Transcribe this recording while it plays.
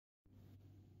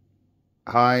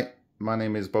Hi, my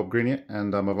name is Bob Greenier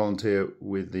and I'm a volunteer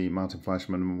with the Martin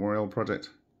Fleischmann Memorial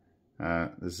Project.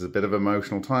 This is a bit of an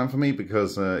emotional time for me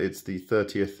because it's the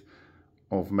 30th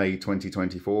of May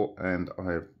 2024 and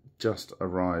I have just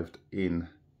arrived in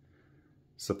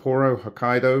Sapporo,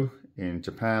 Hokkaido in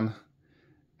Japan,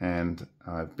 and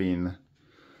I've been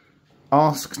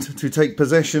asked to take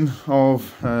possession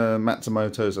of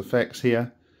Matsumoto's effects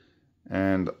here.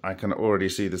 And I can already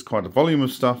see there's quite a volume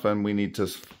of stuff and we need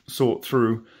to sort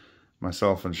through,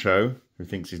 myself and Sho, who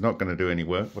thinks he's not going to do any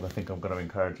work, but I think I'm going to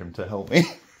encourage him to help me.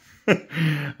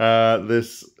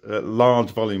 This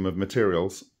large volume of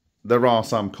materials. There are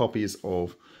some copies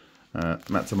of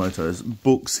Matsumoto's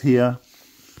books here,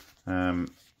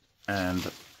 and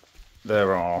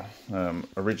there are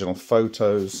original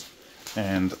photos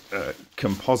and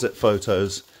composite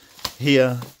photos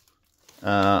here.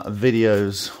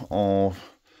 Videos of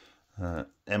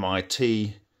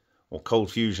MIT or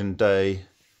Cold Fusion Day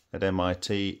at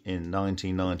MIT in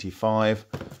 1995,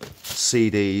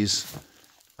 CDs,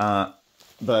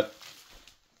 but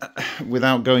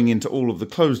without going into all of the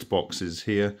closed boxes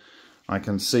here, I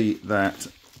can see that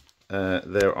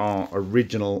there are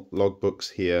original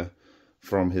logbooks here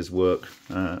from his work.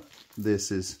 This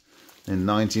is in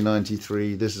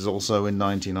 1993, this is also in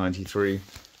 1993.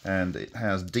 And it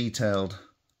has detailed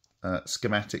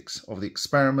schematics of the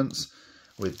experiments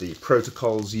with the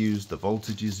protocols used, the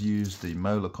voltages used, the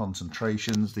molar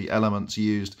concentrations, the elements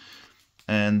used.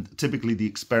 And typically the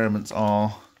experiments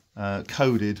are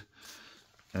coded.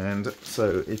 And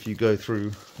so if you go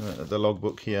through the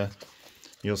logbook here,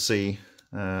 you'll see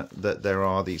that there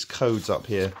are these codes up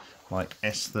here, like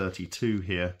S32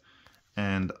 here.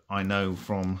 And I know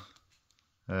from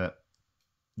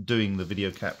doing the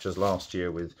video captures last year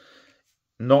with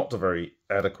not very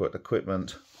adequate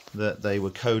equipment that they were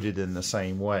coded in the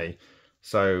same way.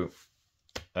 So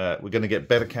we're going to get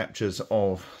better captures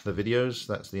of the videos,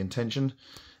 that's the intention,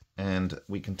 and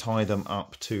we can tie them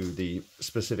up to the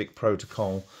specific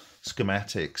protocol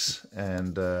schematics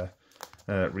and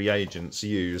reagents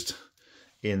used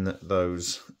in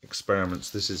those experiments.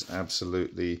 This is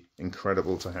absolutely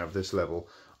incredible to have this level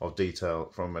of detail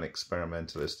from an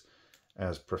experimentalist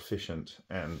as proficient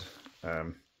and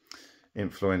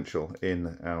influential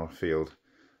in our field.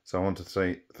 So I want to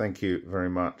say thank you very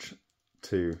much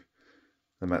to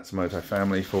the Matsumoto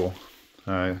family for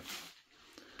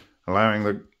allowing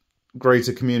the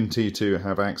greater community to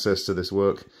have access to this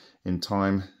work in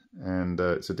time, and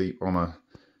it's a deep honour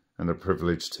and a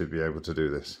privilege to be able to do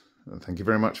this. Thank you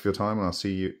very much for your time, and I'll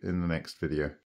see you in the next video.